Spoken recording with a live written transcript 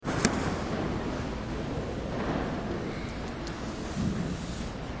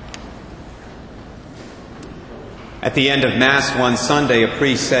At the end of Mass one Sunday, a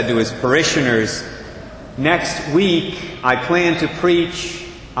priest said to his parishioners, "Next week I plan to preach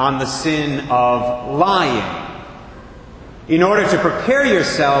on the sin of lying. In order to prepare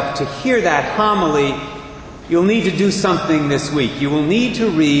yourself to hear that homily, you'll need to do something this week. You will need to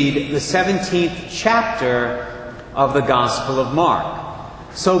read the 17th chapter of the Gospel of Mark.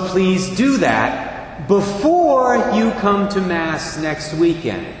 So please do that before you come to Mass next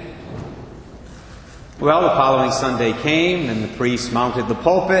weekend." Well, the following Sunday came, and the priest mounted the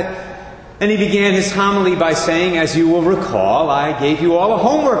pulpit, and he began his homily by saying, "As you will recall, I gave you all a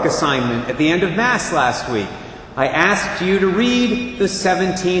homework assignment at the end of Mass last week. I asked you to read the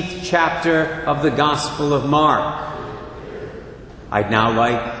 17th chapter of the Gospel of Mark. I'd now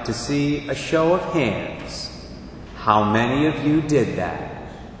like to see a show of hands. How many of you did that?"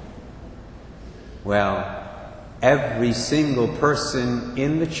 Well, every single person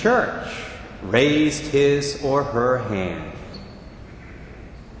in the church raised his or her hand.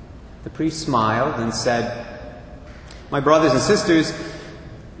 The priest smiled and said, "My brothers and sisters,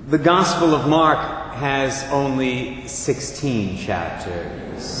 the Gospel of Mark has only 16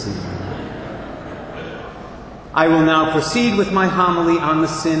 chapters. I will now proceed with my homily on the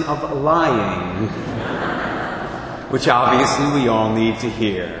sin of lying," which obviously we all need to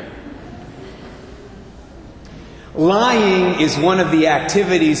hear. Lying is one of the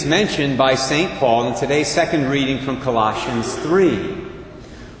activities mentioned by St. Paul in today's second reading from Colossians 3.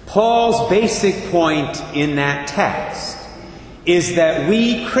 Paul's basic point in that text is that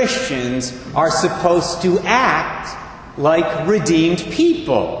we Christians are supposed to act like redeemed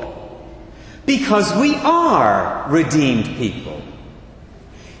people, because we are redeemed people.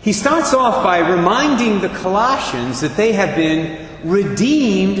 He starts off by reminding the Colossians that they have been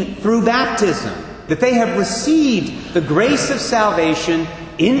redeemed through baptism, that they have received the grace of salvation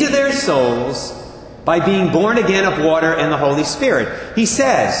into their souls by being born again of water and the Holy Spirit. He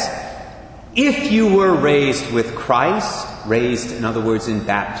says, "If you were raised with Christ," raised, in other words, in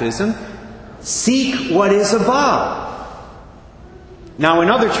baptism, "seek what is above." Now, in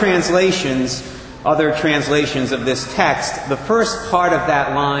other translations of this text, the first part of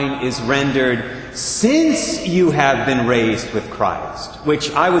that line is rendered, "since you have been raised with Christ,"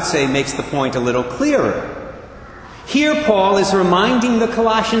 which I would say makes the point a little clearer. Here Paul is reminding the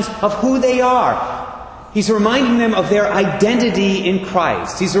Colossians of who they are. He's reminding them of their identity in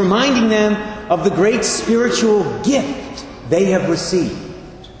Christ. He's reminding them of the great spiritual gift they have received,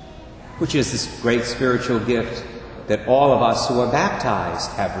 which is this great spiritual gift that all of us who are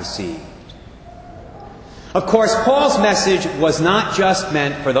baptized have received. Of course, Paul's message was not just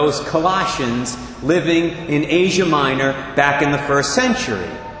meant for those Colossians living in Asia Minor back in the first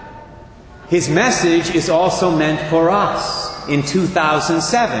century. His message is also meant for us in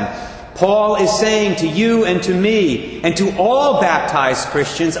 2007. Paul is saying to you and to me and to all baptized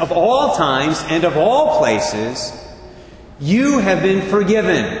Christians of all times and of all places, you have been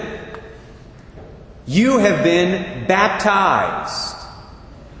forgiven. You have been baptized.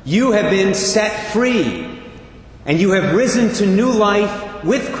 You have been set free. And you have risen to new life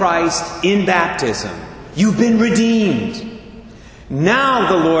with Christ in baptism. You've been redeemed. Now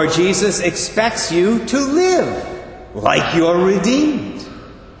the Lord Jesus expects you to live like you're redeemed.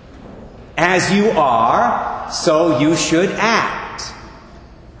 As you are, so you should act.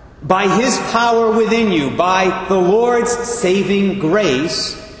 By His power within you, by the Lord's saving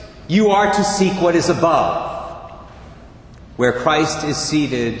grace, you are to seek what is above, where Christ is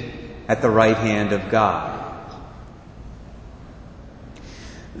seated at the right hand of God.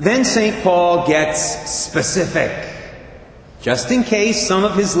 Then St. Paul gets specific, just in case some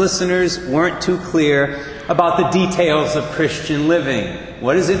of his listeners weren't too clear about the details of Christian living.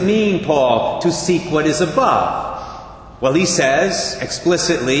 What does it mean, Paul, to seek what is above? Well, he says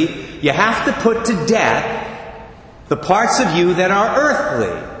explicitly, you have to put to death the parts of you that are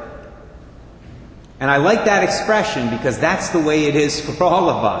earthly. And I like that expression because that's the way it is for all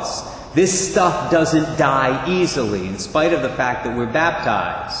of us. This stuff doesn't die easily, in spite of the fact that we're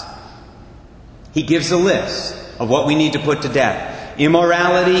baptized. He gives a list of what we need to put to death: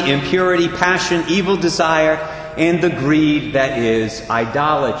 immorality, impurity, passion, evil desire, and the greed that is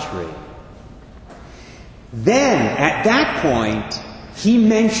idolatry. Then, at that point, he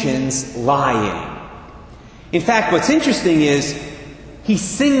mentions lying. In fact, what's interesting is he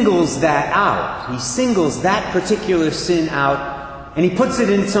singles that out. He singles that particular sin out, and he puts it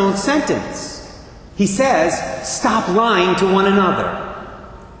in its own sentence. He says, "Stop lying to one another."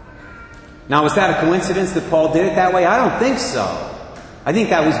 Now, is that a coincidence that Paul did it that way? I don't think so. I think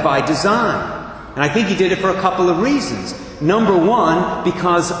that was by design. And I think he did it for a couple of reasons. Number one,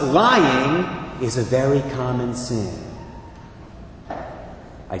 because lying is a very common sin.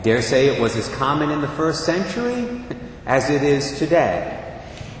 I dare say it was as common in the first century as it is today.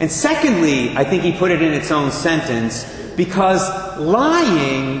 And secondly, I think he put it in its own sentence, because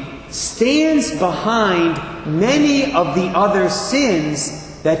lying stands behind many of the other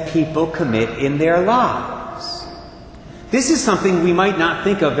sins that people commit in their lives. This is something we might not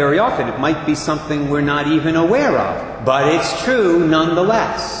think of very often. It might be something we're not even aware of, but it's true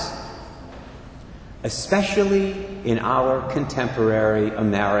nonetheless. Especially in our contemporary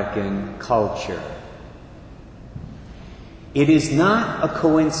American culture. It is not a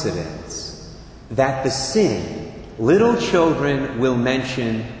coincidence that the sin little children will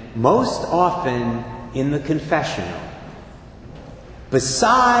mention most often in the confessional,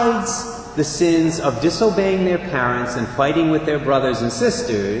 besides the sins of disobeying their parents and fighting with their brothers and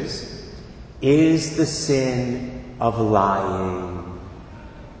sisters, is the sin of lying.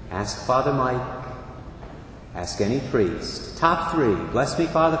 Ask Father Mike. Ask any priest. Top 3. Bless me,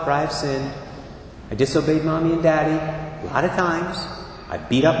 Father, for I have sinned. I disobeyed Mommy and Daddy a lot of times. I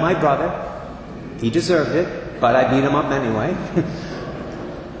beat up my brother. He deserved it, but I beat him up anyway.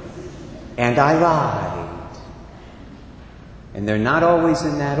 And I lied. And they're not always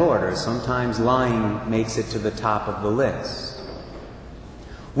in that order. Sometimes lying makes it to the top of the list.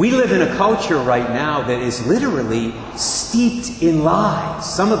 We live in a culture right now that is literally steeped in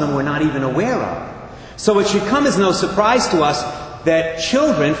lies. Some of them we're not even aware of. So it should come as no surprise to us that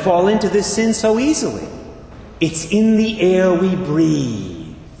children fall into this sin so easily. It's in the air we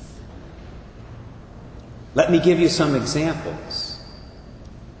breathe. Let me give you some examples.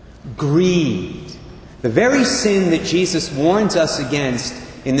 Greed, the very sin that Jesus warns us against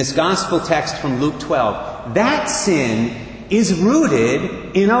in this gospel text from Luke 12. That sin is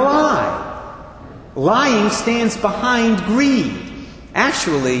rooted in a lie. Lying stands behind greed.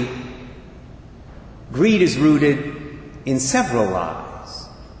 Actually, greed is rooted in several lies.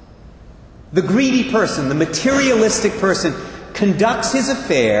 The greedy person, the materialistic person, conducts his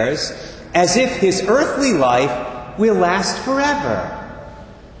affairs as if his earthly life will last forever.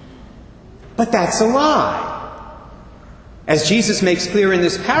 But that's a lie. As Jesus makes clear in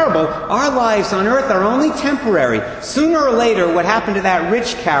this parable, our lives on earth are only temporary. Sooner or later, what happened to that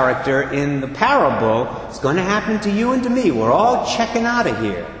rich character in the parable is going to happen to you and to me. We're all checking out of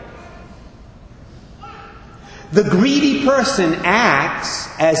here. The greedy person acts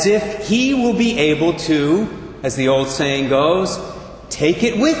as if he will be able to, as the old saying goes, take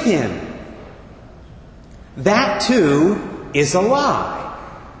it with him. That too is a lie.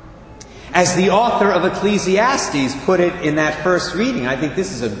 As the author of Ecclesiastes put it in that first reading, I think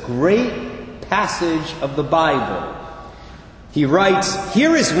this is a great passage of the Bible. He writes,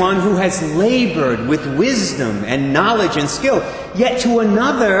 "Here is one who has labored with wisdom and knowledge and skill, yet to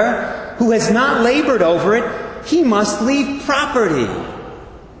another who has not labored over it, he must leave property.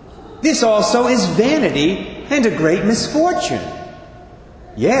 This also is vanity and a great misfortune."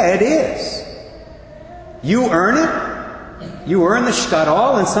 Yeah, it is. You earn it. You earn the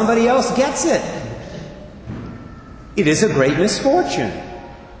shtetl and somebody else gets it. It is a great misfortune.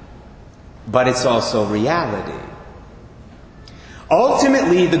 But it's also reality.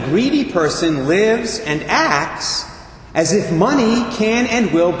 Ultimately, the greedy person lives and acts as if money can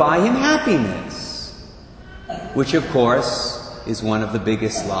and will buy him happiness, which, of course, is one of the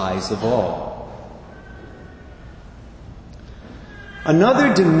biggest lies of all.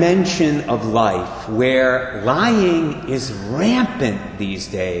 Another dimension of life where lying is rampant these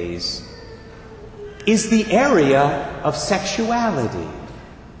days is the area of sexuality.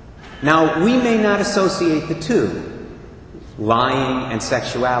 Now, we may not associate the two, lying and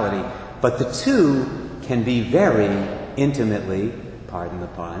sexuality, but the two can be very intimately, pardon the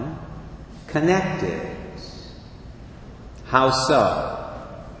pun, connected. How so?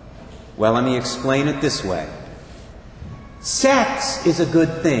 Well, let me explain it this way. Sex is a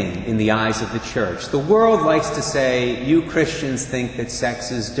good thing in the eyes of the church. The world likes to say, you Christians think that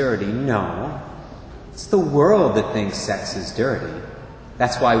sex is dirty. No. It's the world that thinks sex is dirty.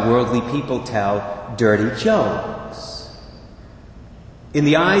 That's why worldly people tell dirty jokes. In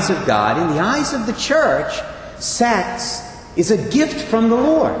the eyes of God, in the eyes of the church, sex is a gift from the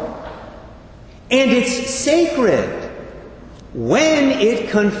Lord. And it's sacred when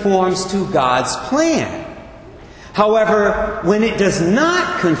it conforms to God's plan. However, when it does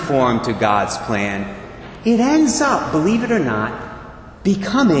not conform to God's plan, it ends up, believe it or not,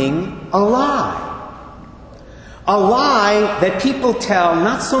 becoming a lie. A lie that people tell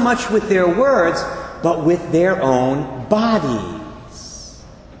not so much with their words, but with their own bodies.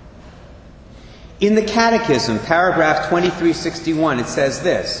 In the Catechism, paragraph 2361, it says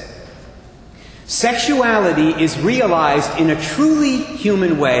this: Sexuality is realized in a truly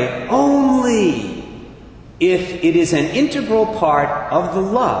human way only if it is an integral part of the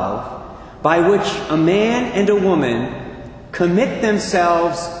love by which a man and a woman commit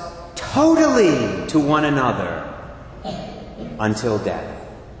themselves totally to one another until death.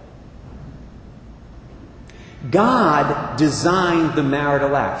 God designed the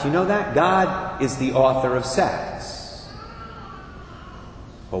marital act. You know that? God is the author of sex.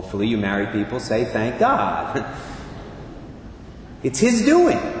 Hopefully you married people say, thank God. It's His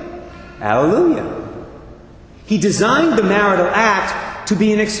doing. Hallelujah. He designed the marital act to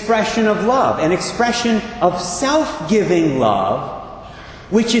be an expression of love, an expression of self-giving love,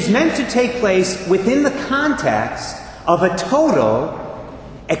 which is meant to take place within the context of a total,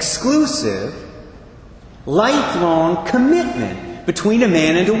 exclusive, lifelong commitment between a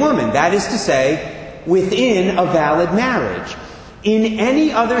man and a woman. That is to say, within a valid marriage. In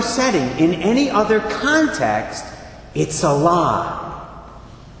any other setting, in any other context, it's a lie.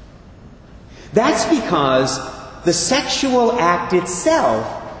 That's because the sexual act itself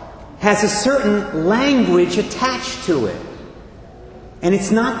has a certain language attached to it. And it's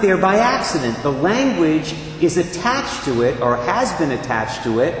not there by accident. The language is attached to it, or has been attached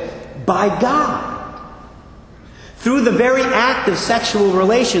to it, by God. Through the very act of sexual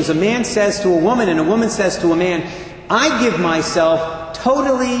relations, a man says to a woman and a woman says to a man, I give myself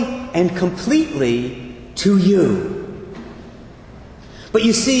totally and completely to you. But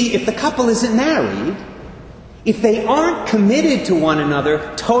you see, if the couple isn't married, if they aren't committed to one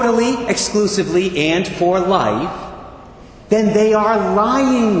another totally, exclusively, and for life, then they are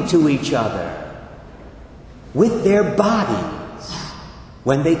lying to each other with their bodies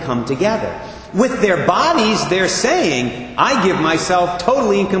when they come together. With their bodies, they're saying, I give myself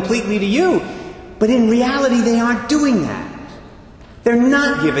totally and completely to you. But in reality, they aren't doing that. They're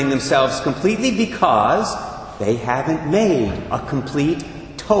not giving themselves completely because they haven't made a complete,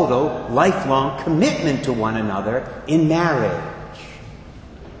 total, lifelong commitment to one another in marriage.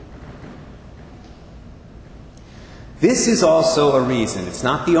 This is also a reason, it's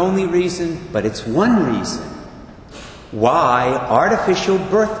not the only reason, but it's one reason why artificial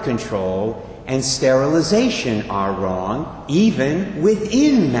birth control and sterilization are wrong, even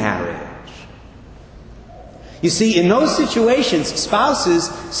within marriage. You see, in those situations, spouses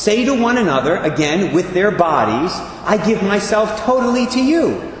say to one another, again, with their bodies, I give myself totally to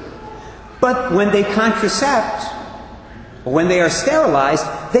you. But when they contracept, or when they are sterilized,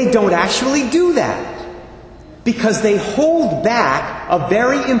 they don't actually do that. Because they hold back a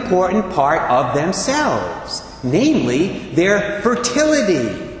very important part of themselves, namely their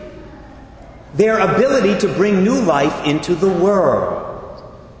fertility. Their ability to bring new life into the world.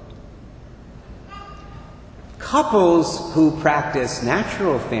 Couples who practice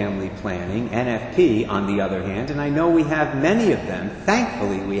natural family planning, NFP, on the other hand, and I know we have many of them,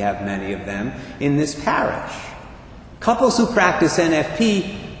 thankfully we have many of them in this parish. Couples who practice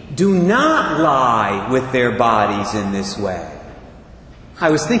NFP do not lie with their bodies in this way. I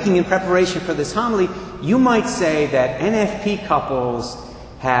was thinking in preparation for this homily, you might say that NFP couples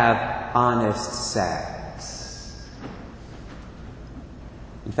have honest sex.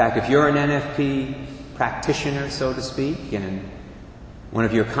 In fact, if you're an NFP practitioner, so to speak, and one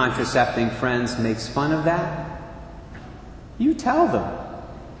of your contracepting friends makes fun of that, you tell them,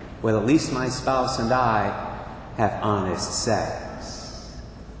 well, at least my spouse and I have honest sex.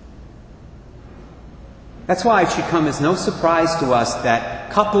 That's why it should come as no surprise to us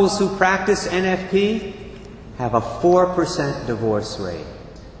that couples who practice NFP have a 4% divorce rate,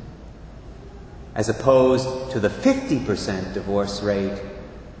 as opposed to the 50% divorce rate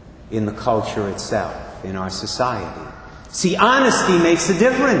in the culture itself, in our society. See, honesty makes a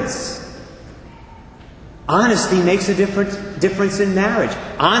difference. Honesty makes a difference in marriage.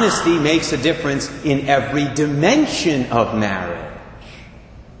 Honesty makes a difference in every dimension of marriage.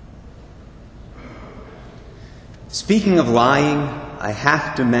 Speaking of lying, I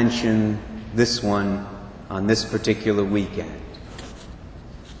have to mention this one on this particular weekend.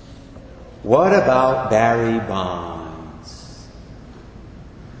 What about Barry Bonds,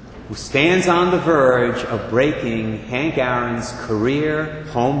 who stands on the verge of breaking Hank Aaron's career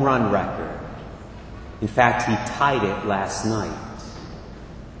home run record? In fact, he tied it last night.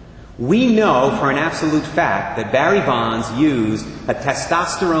 We know for an absolute fact that Barry Bonds used a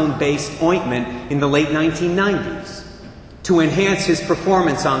testosterone-based ointment in the late 1990s to enhance his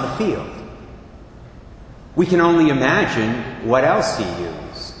performance on the field. We can only imagine what else he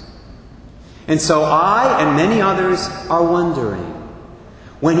used. And so I and many others are wondering,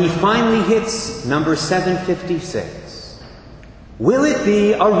 when he finally hits number 756, will it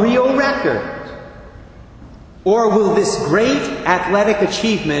be a real record? Or will this great athletic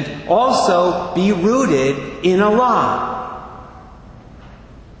achievement also be rooted in a lie?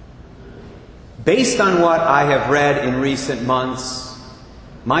 Based on what I have read in recent months,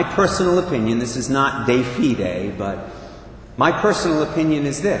 my personal opinion, this is not de fide, but my personal opinion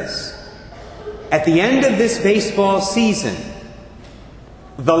is this. At the end of this baseball season,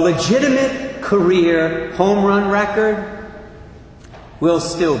 the legitimate career home run record will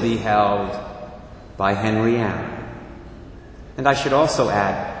still be held by Henry Aaron. And I should also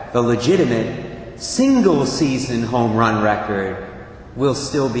add, the legitimate single-season home run record will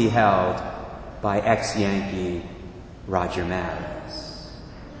still be held by ex-Yankee Roger Maris.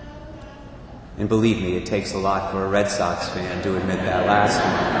 And believe me, it takes a lot for a Red Sox fan to admit that last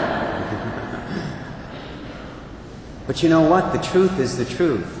one. But you know what? The truth is the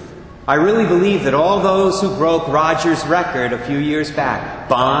truth. I really believe that all those who broke Roger's record a few years back,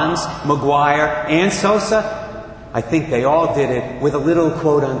 Bonds, McGuire, and Sosa, I think they all did it with a little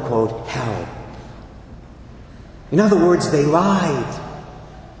quote-unquote help. In other words, they lied.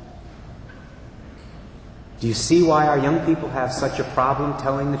 Do you see why our young people have such a problem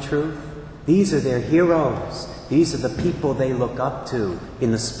telling the truth? These are their heroes. These are the people they look up to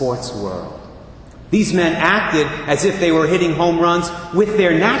in the sports world. These men acted as if they were hitting home runs with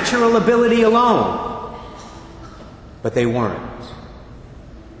their natural ability alone. But they weren't.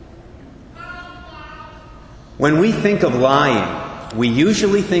 When we think of lying, we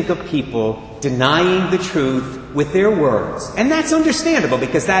usually think of people denying the truth with their words. And that's understandable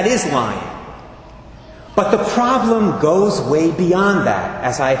because that is lying. But the problem goes way beyond that,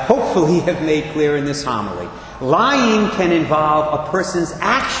 as I hopefully have made clear in this homily. Lying can involve a person's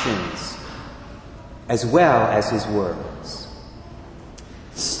actions as well as his words.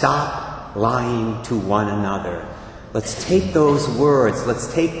 Stop lying to one another. Let's take those words,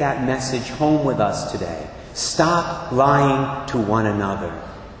 let's take that message home with us today. Stop lying to one another.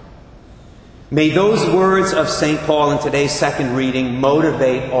 May those words of St. Paul in today's second reading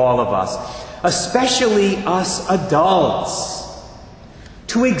motivate all of us, especially us adults,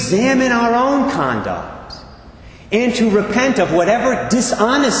 to examine our own conduct and to repent of whatever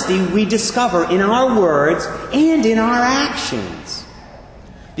dishonesty we discover in our words and in our actions.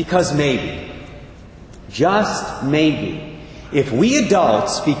 Because maybe, just maybe, if we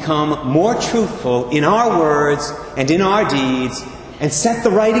adults become more truthful in our words and in our deeds and set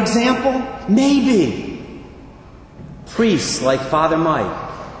the right example, maybe priests like Father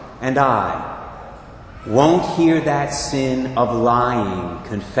Mike and I won't hear that sin of lying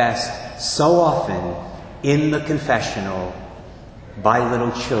confessed so often in the confessional by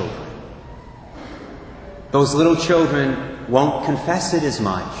little children. Those little children won't confess it as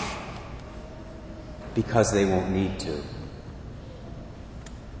much because they won't need to.